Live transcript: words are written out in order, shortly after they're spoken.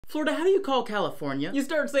Florida, how do you call California? You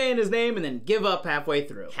start saying his name and then give up halfway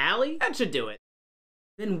through. Cali? That should do it.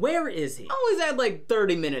 Then where is he? Always had like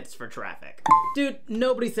 30 minutes for traffic. Dude,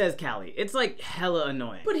 nobody says Cali. It's like hella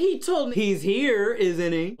annoying. But he told me he's here,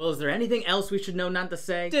 isn't he? Well, is there anything else we should know not to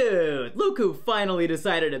say? Dude, look who finally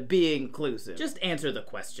decided to be inclusive. Just answer the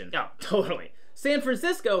question. Oh, totally. San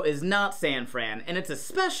Francisco is not San Fran, and it's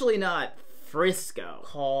especially not Frisco.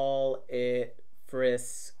 Call it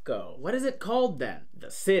Frisco. What is it called then?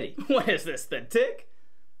 The city. What is this, the Tick?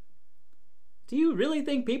 Do you really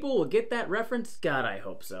think people will get that reference? God, I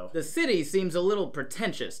hope so. The city seems a little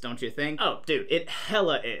pretentious, don't you think? Oh, dude, it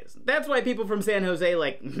hella is. That's why people from San Jose,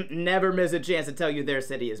 like, never miss a chance to tell you their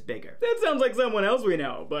city is bigger. That sounds like someone else we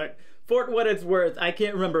know, but for what it's worth, I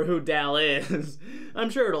can't remember who Dal is. I'm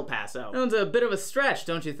sure it'll pass out. That one's a bit of a stretch,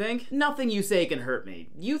 don't you think? Nothing you say can hurt me.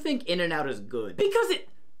 You think In-N-Out is good. Because it...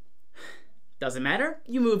 Doesn't matter.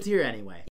 You moved here anyway.